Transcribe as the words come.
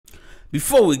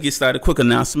Before we get started, quick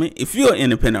announcement. If you're an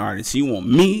independent artist, you want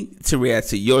me to react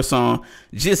to your song,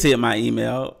 just hit my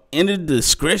email in the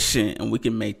description and we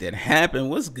can make that happen.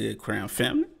 What's good, Crown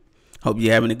family? Hope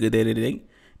you're having a good day today.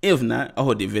 If not, I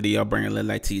hope the video bring a little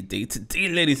light to your day. Today,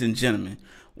 ladies and gentlemen,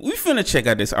 we finna check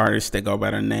out this artist that go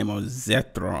by the name of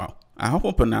zJethro. I hope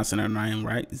I'm pronouncing her name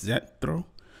right, zJethro.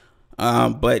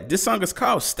 But this song is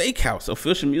called Steakhouse,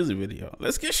 official music video.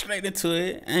 Let's get straight into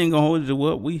it. I ain't gonna hold you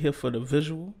up. We here for the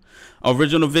visual.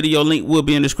 Original video link will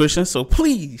be in the description, so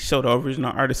please show the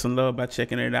original artist some love by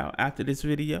checking it out after this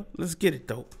video. Let's get it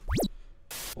though.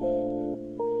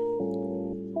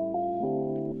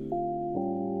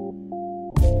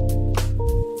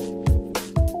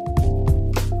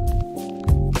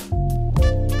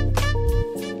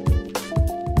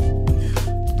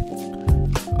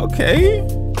 Okay.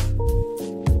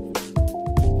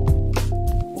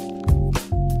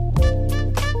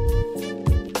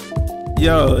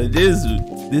 Yo, this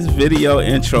video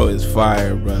intro is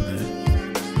fire, brother.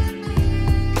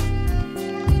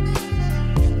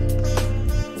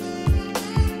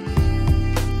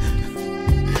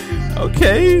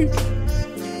 Okay.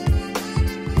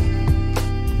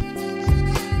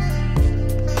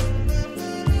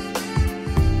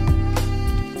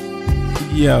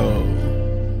 Yo.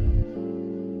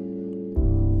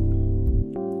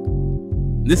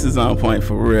 This is on point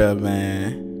for real,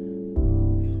 man.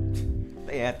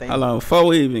 Hold on, before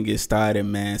we even get started,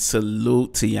 man,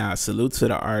 salute to y'all. Salute to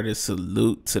the artist.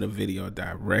 Salute to the video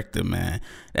director, man.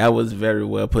 That was very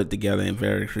well put together and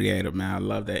very creative, man. I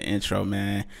love that intro,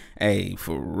 man. Hey,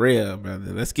 for real,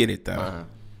 brother. Let's get it, though.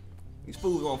 These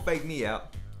fools gonna fake me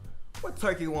out. What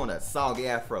turkey want a soggy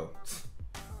afro?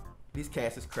 These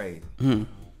cats is crazy.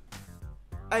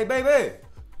 Hey, baby.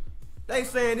 They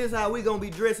saying this how we gonna be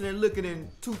dressing and looking in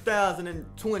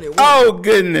 2021. Oh,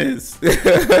 goodness.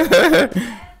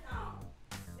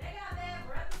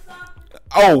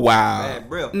 Oh, wow. Bad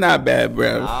breath. Not bad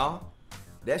breath. No,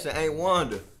 that shit ain't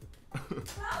wonder.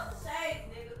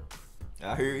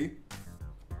 I hear you.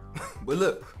 But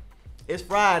look, it's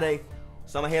Friday,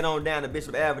 so I'm gonna head on down to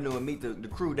Bishop Avenue and meet the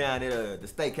crew down at the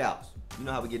Steakhouse. You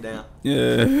know how we get down.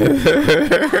 Yeah.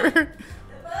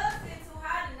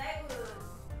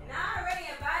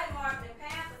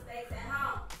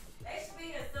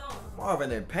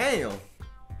 Marvin and Pam,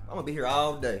 I'm gonna be here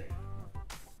all day.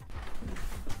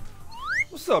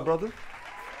 What's up, brother?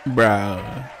 Bro,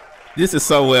 this is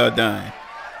so well done.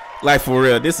 Like, for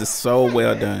real, this is so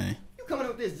well done. You coming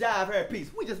up with this jive hair piece?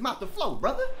 We just mopped the floor,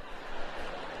 brother.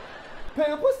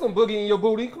 Pam, put some boogie in your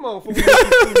booty. Come on, fool.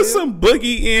 Some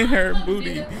boogie in her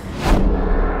booty.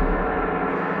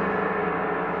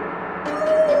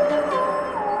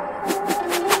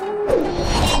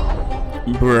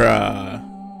 Bruh.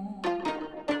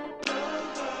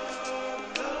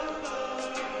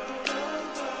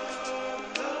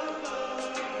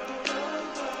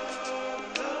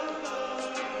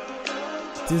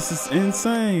 This is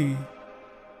insane.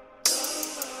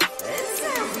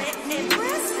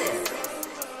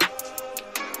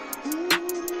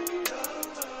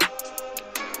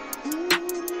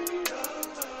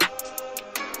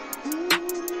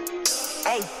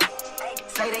 Hey,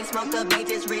 say they smoke the bait,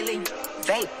 it's really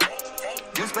vape.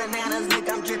 Juice bananas, look,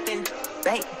 I'm dripping.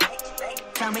 Bait.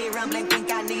 Tell me rumbling,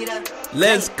 think I need a.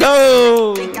 Let's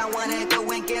go. Think I wanna go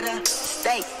and get a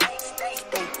steak.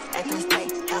 At the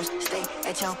steakhouse, stay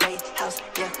at your bait house,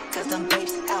 yeah, cause them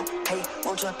babes out. Hey,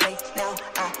 won't you play now?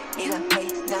 I need a pay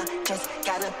now, just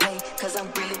gotta pay, cause I'm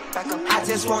really back up. I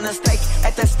just want a steak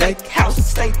at the steakhouse,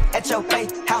 stay at your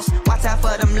bait house. Watch out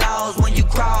for them laws when you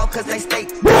crawl, cause they stay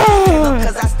down.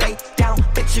 Cause I stay down,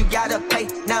 bitch, you gotta pay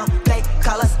now. They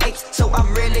call us apes, so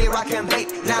I'm really rocking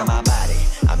bait now. Look at my body,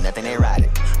 I'm nothing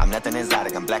erotic, I'm nothing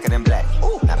exotic, I'm blacker than black.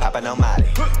 Not popping no molly,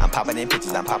 I'm popping in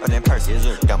pictures, I'm popping in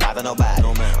purses. Don't bother nobody.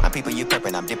 I'm people you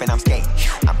prepping, I'm dipping, I'm skating.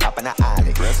 I'm popping the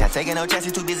island. Not taking no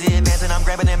chances, too busy advancing, I'm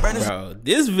grabbing and burning. Bro,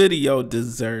 this video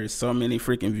deserves so many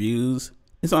freaking views.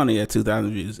 It's only at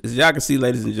 2,000 views. As y'all can see,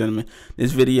 ladies and gentlemen,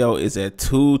 this video is at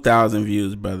 2,000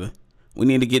 views, brother. We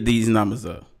need to get these numbers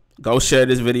up. Go share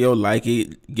this video, like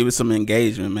it, give it some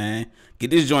engagement, man. Get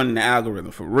this joint in the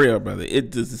algorithm for real, brother. It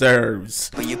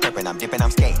deserves. When you prepping, I'm dipping, I'm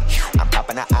skating. I'm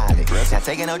popping the island. Not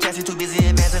taking no chances, too busy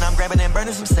advancing, I'm grabbing and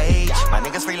burning some sage. My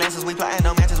niggas freelancers, we plotting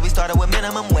no matches, we started with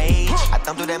minimum wage. I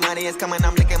thumb through that money, it's coming,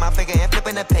 I'm licking my finger and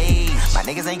flipping the page. My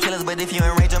niggas ain't killers, but if you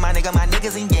enrage on my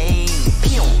niggas engaged.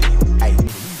 Hey.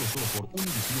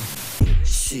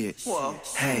 Shit. Whoa.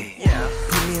 Hey. Yeah.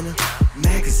 Put me in a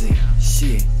magazine.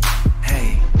 Shit.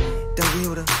 Hey. Don't be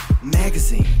with a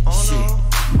magazine. Shit.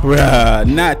 Bruh,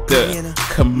 not the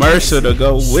commercial to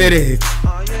go with it.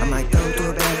 I might thumb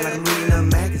through a bag like I'm really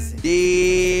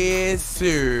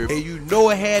sir. And you know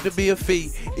it had to be a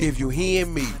fee if you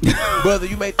hearing me. Brother,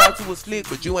 you may thought you was slick,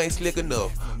 but you ain't slick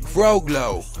enough.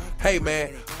 Froglow. Hey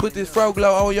man, put this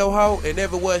Froglow on your hoe, and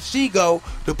everywhere she go,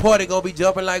 the party gonna be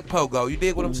jumping like pogo. You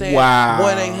dig what I'm saying? Wow.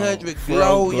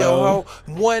 1-800-GLOW yo ho.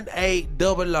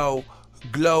 1-800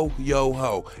 glow yo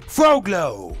ho.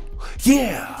 Froglow.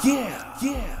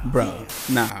 Yeah. Bro,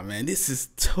 nah, man, this is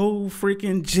too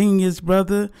freaking genius,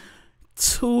 brother.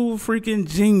 Too freaking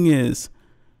genius.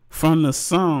 From the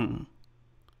song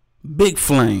Big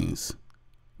Flames.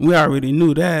 We already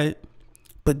knew that.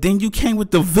 But then you came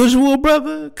with the visual,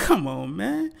 brother. Come on,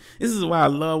 man. This is why I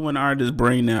love when artists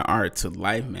bring their art to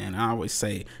life, man. I always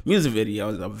say music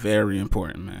videos are very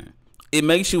important, man. It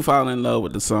makes you fall in love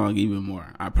with the song even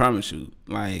more. I promise you.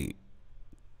 Like,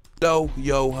 yo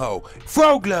ho.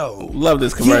 Froglow. Love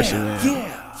this commercial, man.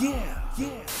 Yeah.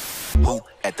 Who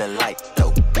at the light, though?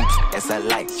 Oops, that's a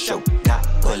light show. Not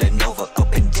pulling over,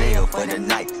 up in jail for the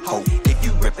night, ho. If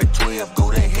you rippin' 12, go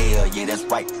to hell, yeah, that's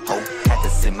right, ho. Had to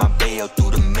send my bail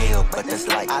through the mail, but that's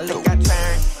like, I look, I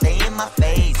turn, they in my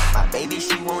face. My baby,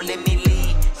 she won't let me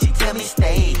leave. She tell me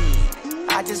stay.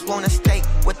 I just wanna steak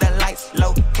with the lights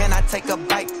low. Can I take a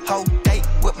bite? Ho, date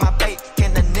with my bait.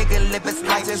 Can the nigga live his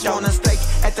life? Just wanna steak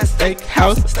at the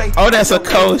Steakhouse. Oh, that's a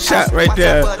cold shot right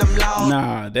there.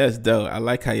 Nah, that's dope. I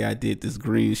like how y'all did this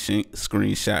green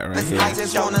screenshot right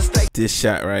here. This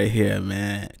shot right here,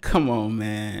 man. Come on,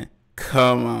 man.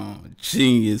 Come on.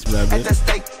 Genius, brother. At the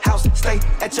Steakhouse, stay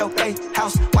at your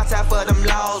house. Watch out for them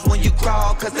laws when you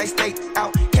crawl, cause they stay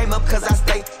out. Came up cause I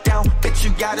stay down. Bitch,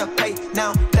 you gotta pay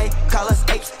now. They call us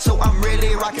apes, so I'm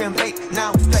really rocking bait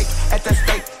now. Steak at the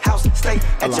Steakhouse, stay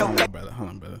at your brother. Hold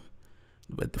on, brother.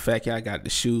 But the fact y'all got the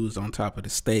shoes on top of the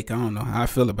steak, I don't know how I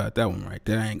feel about that one right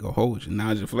there. I ain't gonna hold you.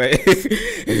 Now just flag.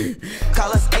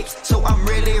 Call us apes, so I'm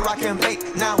really rocking bait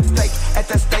now. Steak at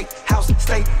the Steakhouse,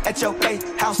 stay at your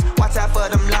house. Watch out for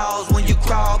them laws when you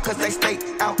crawl, cause they stay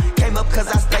out. Came up cause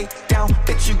I stay down.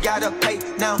 Bitch, you gotta pay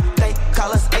now. They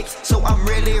call us apes, so I'm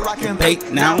really rocking bait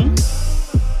now.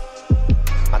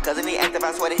 My cousin, he active,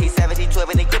 I swear that he's 17, 12,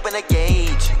 and he gripping a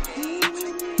gauge.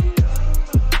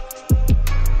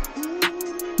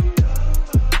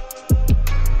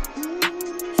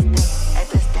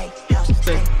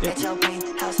 At your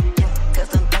house, yeah, cause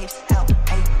them babes out.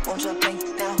 Hey, won't you play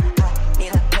now? I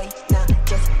need a play now,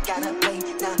 just gotta play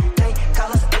now. They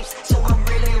call us apes, so I'm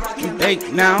really rocking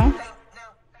bait now.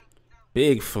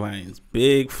 Big flames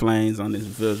on this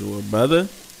visual, brother.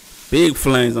 Big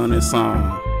flames on this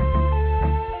song.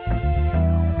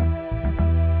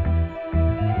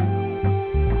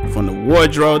 From the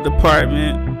wardrobe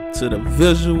department to the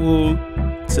visual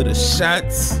to the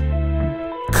shots.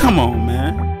 Come on,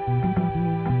 man.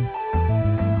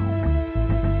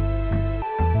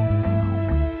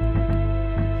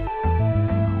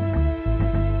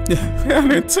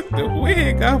 I took the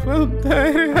wig off of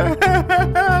that.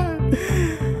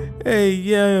 Hey,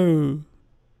 yo.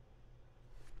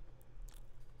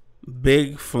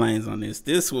 Big flames on this.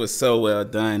 This was so well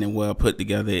done and well put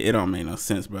together. It don't make no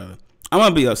sense, brother. I'm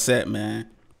going to be upset, man.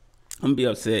 I'm going to be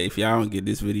upset if y'all don't get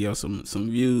this video some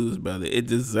views, brother. It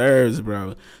deserves,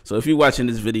 bro. So if you're watching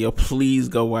this video, please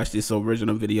go watch this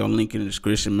original video. Link in the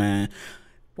description, man.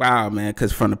 Wow, man.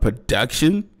 Because from the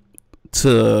production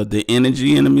to the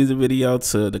energy in the music video,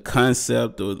 to the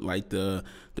concept, or like the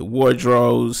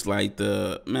wardrobes, like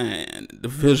the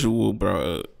visual,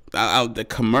 bro, the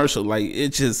commercial, like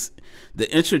it just,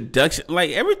 the introduction,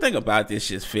 like everything about this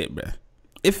just fit, bro.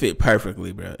 It fit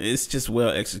perfectly, bro. It's just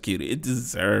well executed. It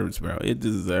deserves, bro. It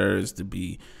deserves to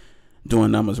be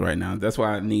doing numbers right now. That's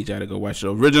why I need y'all to go watch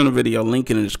the original video.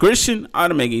 Link in the description. I'll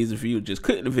make it easy for you. Just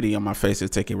click the video on my face and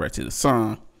take it right to the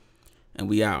song. And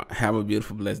we out. Have a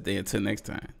beautiful, blessed day. Until next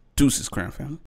time. Deuces, Crown Family.